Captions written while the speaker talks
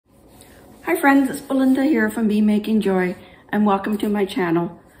Hi friends, it's Belinda here from Be Making Joy and welcome to my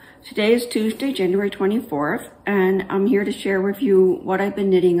channel. Today is Tuesday, January 24th, and I'm here to share with you what I've been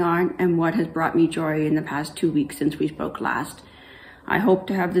knitting on and what has brought me joy in the past 2 weeks since we spoke last. I hope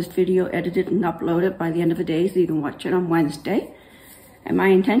to have this video edited and uploaded by the end of the day so you can watch it on Wednesday. And my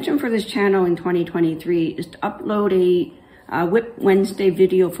intention for this channel in 2023 is to upload a Whip Wednesday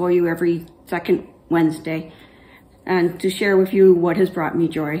video for you every second Wednesday and to share with you what has brought me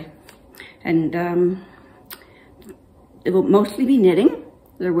joy. And it will mostly be knitting.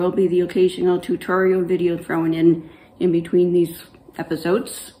 There will be the occasional tutorial video thrown in between these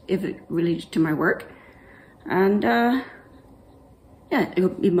episodes if it relates to my work. And yeah, it will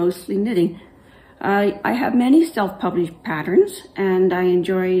be mostly knitting. I have many self-published patterns and I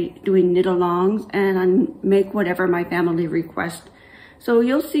enjoy doing knit-alongs and I make whatever my family requests. So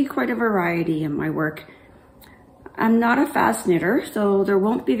you'll see quite a variety in my work. I'm not a fast knitter, so there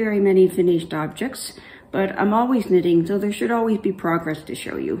won't be very many finished objects, but I'm always knitting, so there should always be progress to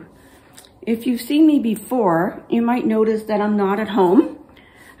show you. If you've seen me before, you might notice that I'm not at home.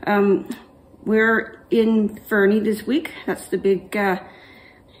 We're in Fernie this week. That's the big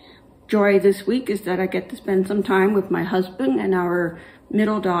joy this week, is that I get to spend some time with my husband and our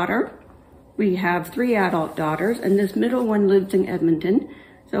middle daughter. We have 3 adult daughters, and this middle one lives in Edmonton.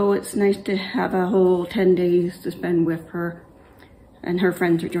 So it's nice to have a whole 10 days to spend with her, and her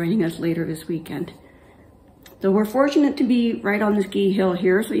friends are joining us later this weekend. So we're fortunate to be right on the ski hill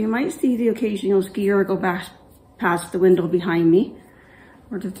here, so you might see the occasional skier go past the window behind me.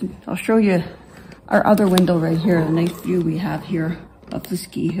 I'll show you our other window right here, the nice view we have here of the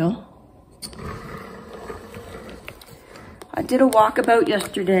ski hill. I did a walkabout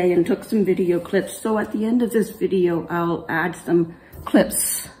yesterday and took some video clips, so at the end of this video I'll add some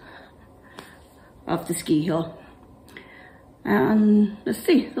clips of the ski hill. Let's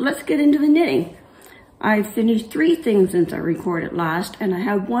see, so let's get into the knitting. I've finished 3 things since I recorded last, and I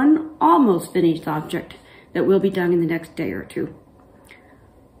have 1 almost finished object that will be done in the next day or 2.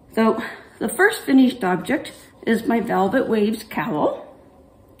 So the first finished object is my Velvet Waves cowl.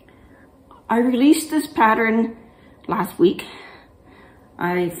 I released this pattern last week.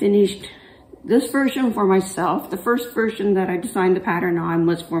 I finished this version for myself. The first version that I designed the pattern on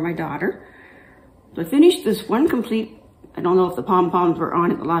was for my daughter. So I finished this one complete. I don't know if the pom-poms were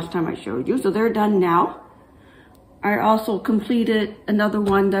on it the last time I showed you, so they're done now. I also completed another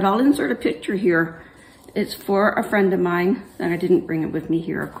one that I'll insert a picture here. It's for a friend of mine, and I didn't bring it with me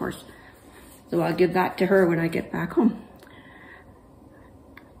here, of course. So I'll give that to her when I get back home.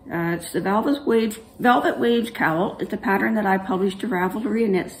 It's the Velvet Waves cowl. It's a pattern that I published to Ravelry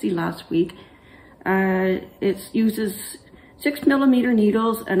and Etsy last week. It uses 6mm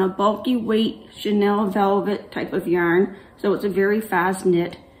needles and a bulky weight Chanel velvet type of yarn, so it's a very fast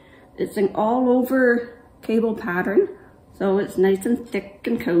knit. It's an all over cable pattern, so it's nice and thick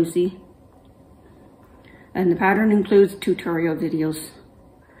and cozy. And the pattern includes tutorial videos.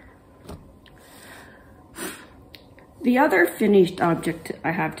 The other finished object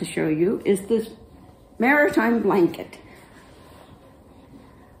I have to show you is this maritime blanket.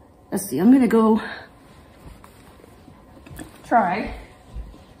 Let's see, I'm gonna go try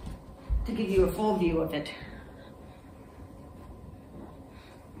to give you a full view of it.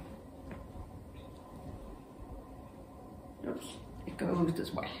 Oops, it goes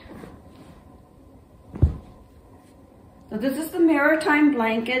this way. So this is the maritime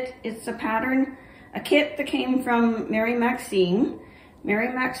blanket. It's a pattern, a kit that came from Mary Maxine. Mary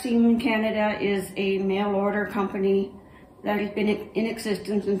Maxine in Canada is a mail order company that has been in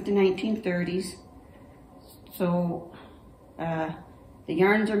existence since the 1930s. So the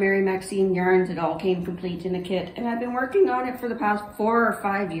yarns are Mary Maxine yarns. It all came complete in a kit, and I've been working on it for the past 4 or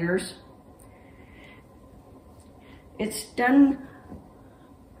 5 years. It's done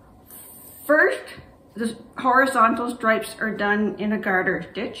first. The horizontal stripes are done in a garter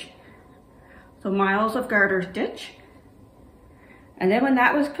stitch, so miles of garter stitch. And then when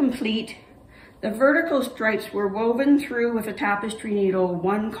that was complete, the vertical stripes were woven through with a tapestry needle,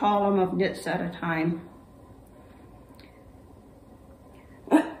 1 column of knits at a time.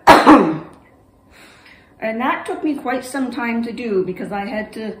 And that took me quite some time to do because I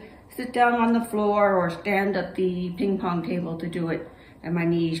had to sit down on the floor or stand at the ping pong table to do it, and my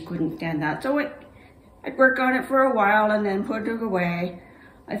knees couldn't stand that. So I'd work on it for a while and then put it away.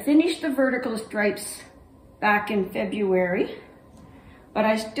 I finished the vertical stripes back in February, but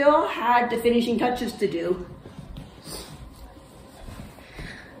I still had the finishing touches to do.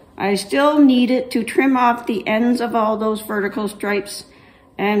 I still needed to trim off the ends of all those vertical stripes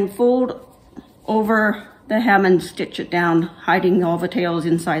and fold over the hem and stitch it down, hiding all the tails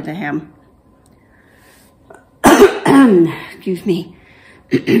inside the hem. Excuse me.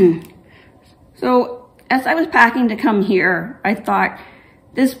 So as I was packing to come here, I thought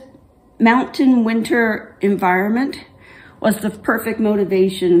this mountain winter environment was the perfect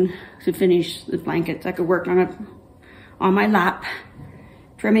motivation to finish the blankets. I could work on it on my lap,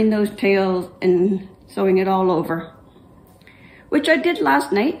 trimming those tails and sewing it all over, which I did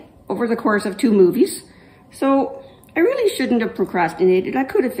last night over the course of 2 movies. So I really shouldn't have procrastinated. I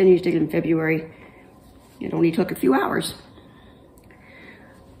could have finished it in February. It only took a few hours.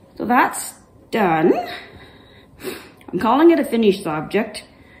 So that's done. I'm calling it a finished object,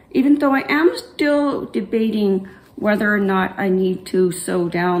 even though I am still debating whether or not I need to sew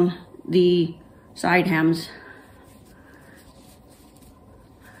down the side hems.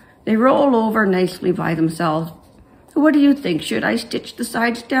 They roll over nicely by themselves. What do you think? Should I stitch the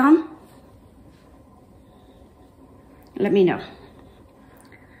sides down? Let me know.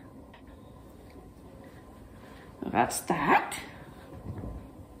 Well, that's that.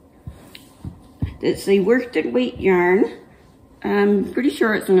 It's a worsted weight yarn. I'm pretty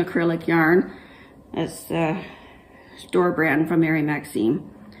sure it's an acrylic yarn. It's a store brand from Mary Maxine.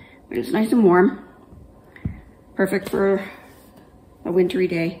 But it's nice and warm. Perfect for a wintry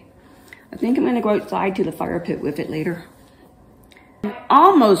day. I think I'm going to go outside to the fire pit with it later.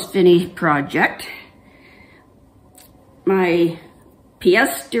 Almost finished project. My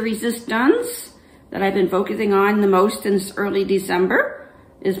pièce de résistance that I've been focusing on the most since early December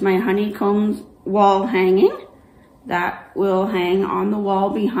is my honeycombs wall hanging. That will hang on the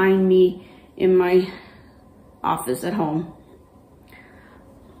wall behind me in my office at home.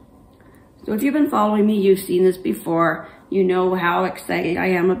 So if you've been following me, you've seen this before. You know how excited I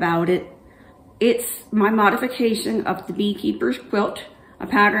am about it. It's my modification of the Beekeeper's Quilt, a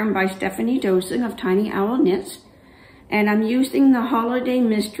pattern by Stephanie Dosing of Tiny Owl Knits. And I'm using the Holiday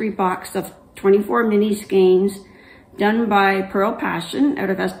Mystery Box of 24 mini skeins done by Pearl Passion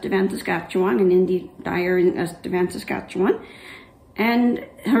out of Estevan, Saskatchewan, an indie dyer in Estevan, Saskatchewan. And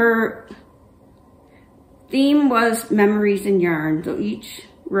her theme was memories in yarn. So each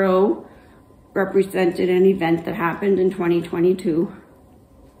row represented an event that happened in 2022.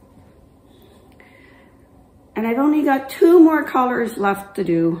 And I've only got 2 more colors left to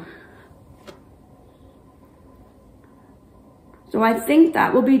do. So I think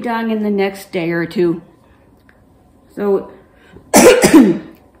that will be done in the next day or 2. So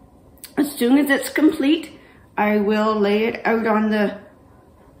as soon as it's complete, I will lay it out on the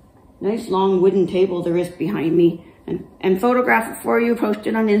nice long wooden table there is behind me and photograph it for you, post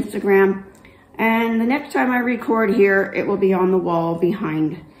it on Instagram. And the next time I record here, it will be on the wall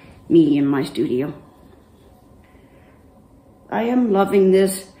behind me in my studio. I am loving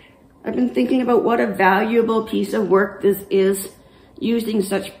this. I've been thinking about what a valuable piece of work this is, using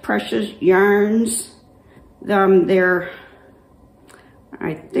such precious yarns. I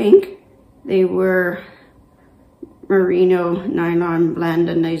think they were merino nylon blend,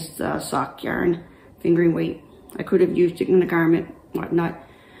 a nice sock yarn, fingering weight. I could have used it in a garment, whatnot.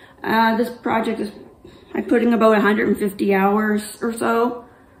 This project is, I'm putting about 150 hours or so.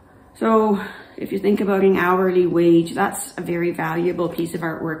 So if you think about an hourly wage, that's a very valuable piece of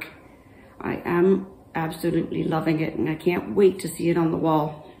artwork. I am absolutely loving it, and I can't wait to see it on the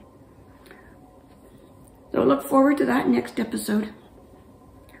wall. So look forward to that next episode.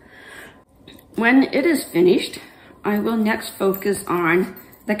 When it is finished, I will next focus on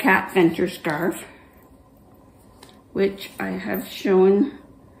the Cat Venture scarf, which I have shown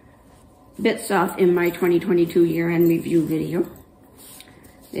bits of in my 2022 year-end review video.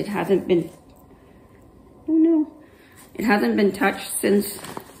 It hasn't been, it hasn't been touched since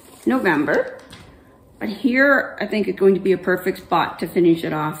November, but here I think it's going to be a perfect spot to finish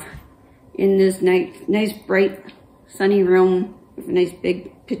it off in this nice bright sunny room with a nice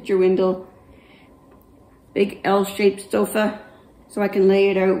big picture window, big L-shaped sofa, so I can lay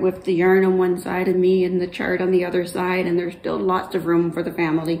it out with the yarn on one side of me and the chart on the other side, and there's still lots of room for the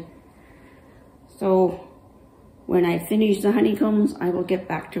family. So when I finish the honeycombs, I will get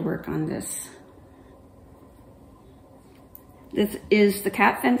back to work on this. This is the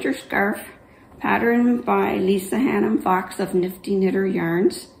Cat Venture scarf, patterned by Lisa Hannum Fox of Nifty Knitter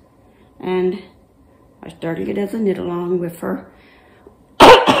Yarns. And I started it as a knit along with her,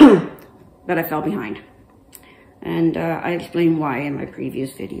 but I fell behind. And I explained why in my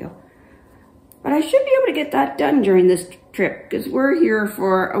previous video. But I should be able to get that done during this trip, because we're here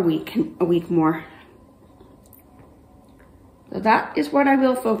for a week more. So that is what I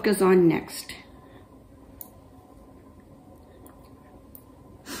will focus on next.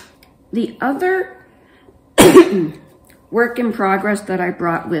 The other work in progress that I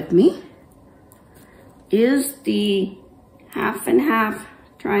brought with me is the half and half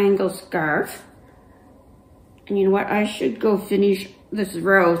triangle scarf. And you know what? I should go finish this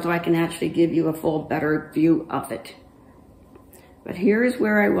row so I can actually give you a full better view of it. But here is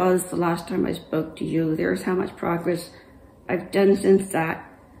where I was the last time I spoke to you. There's how much progress I've done since that.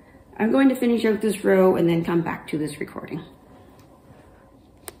 I'm going to finish out this row and then come back to this recording.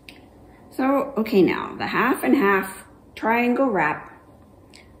 So, okay, now the half and half triangle wrap,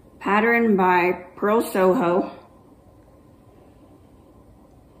 patterned by Pearl Soho.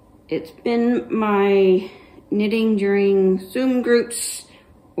 It's been my knitting during Zoom groups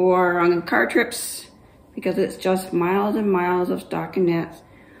or on car trips because it's just miles and miles of stockinette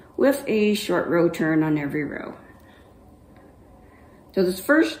with a short row turn on every row. So this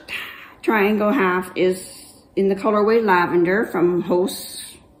first triangle half is in the colorway Lavender from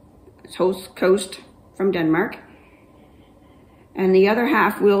Host Coast from Denmark. And the other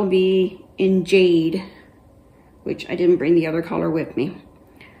half will be in Jade, which I didn't bring the other color with me.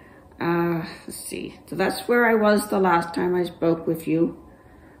 Let's see. So that's where I was the last time I spoke with you.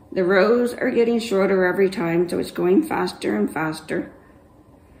 The rows are getting shorter every time, so it's going faster and faster.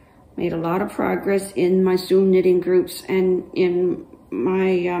 Made a lot of progress in my Zoom knitting groups and in my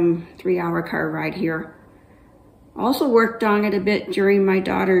 3-hour car ride here. Also worked on it a bit during my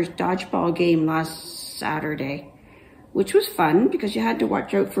daughter's dodgeball game last Saturday, which was fun because you had to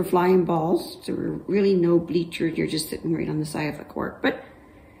watch out for flying balls. There were really no bleachers. You're just sitting right on the side of the court, but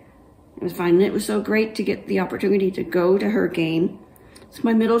it was fun. And it was so great to get the opportunity to go to her game. It's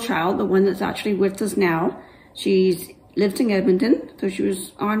my middle child, the one that's actually with us now. She lives in Edmonton, so she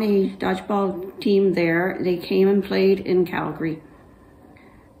was on a dodgeball team there. They came and played in Calgary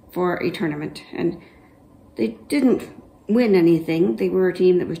for a tournament, and they didn't win anything. They were a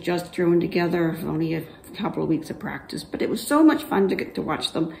team that was just thrown together, only a couple of weeks of practice, but it was so much fun to get to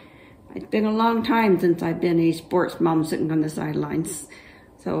watch them. It's been a long time since I've been a sports mom sitting on the sidelines,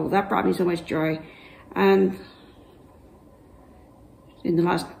 so that brought me so much joy. And in the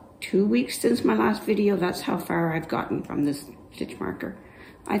last 2 weeks since my last video, that's how far I've gotten from this stitch marker.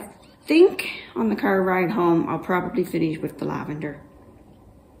 I think on the car ride home, I'll probably finish with the Lavender.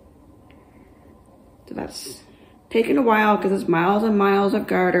 So that's taken a while because it's miles and miles of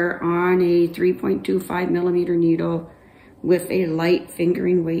garter on a 3.25 millimeter needle with a light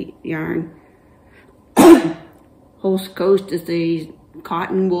fingering weight yarn. Host Coast is a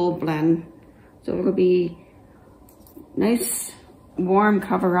cotton wool blend, so it'll be nice warm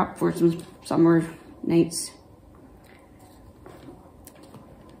cover up for some summer nights.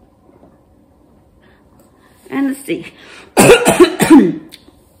 And let's see.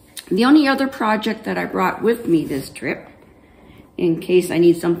 The only other project that I brought with me this trip, in case I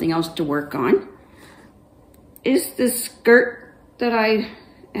need something else to work on, is this skirt that I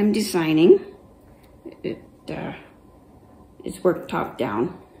am designing. It's worked top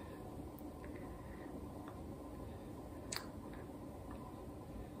down.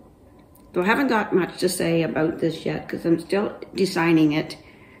 So I haven't got much to say about this yet because I'm still designing it.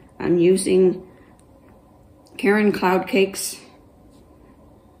 I'm using Caron Cloud Cakes,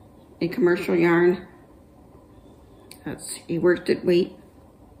 a commercial yarn. That's a worsted weight.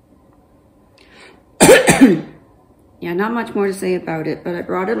 Yeah, not much more to say about it, but I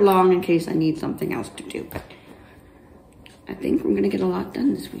brought it along in case I need something else to do. But I think I'm gonna get a lot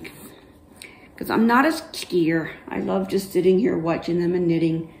done this week because I'm not a skier. I love just sitting here watching them and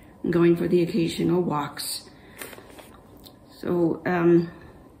knitting and going for the occasional walks. So,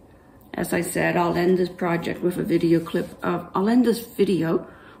 as I said, I'll end this project with a video clip of, I'll end this video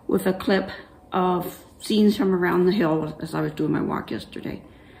with a clip of scenes from around the hill as I was doing my walk yesterday.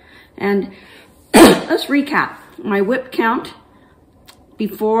 And let's recap. My whip count,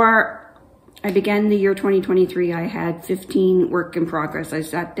 before I began the year 2023, I had 15 work in progress. I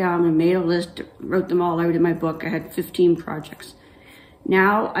sat down and made a list, wrote them all out in my book. I had 15 projects.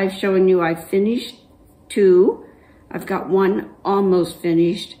 Now I've shown you I've finished 2. I've got 1 almost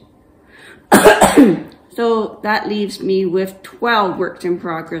finished. So that leaves me with 12 works in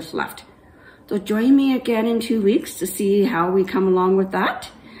progress left. So join me again in 2 weeks to see how we come along with that.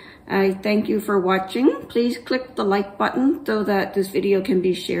 I thank you for watching. Please click the like button so that this video can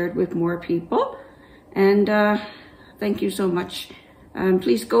be shared with more people. And thank you so much.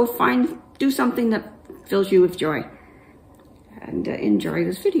 Please go do something that fills you with joy. And enjoy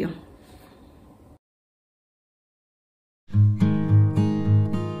this video.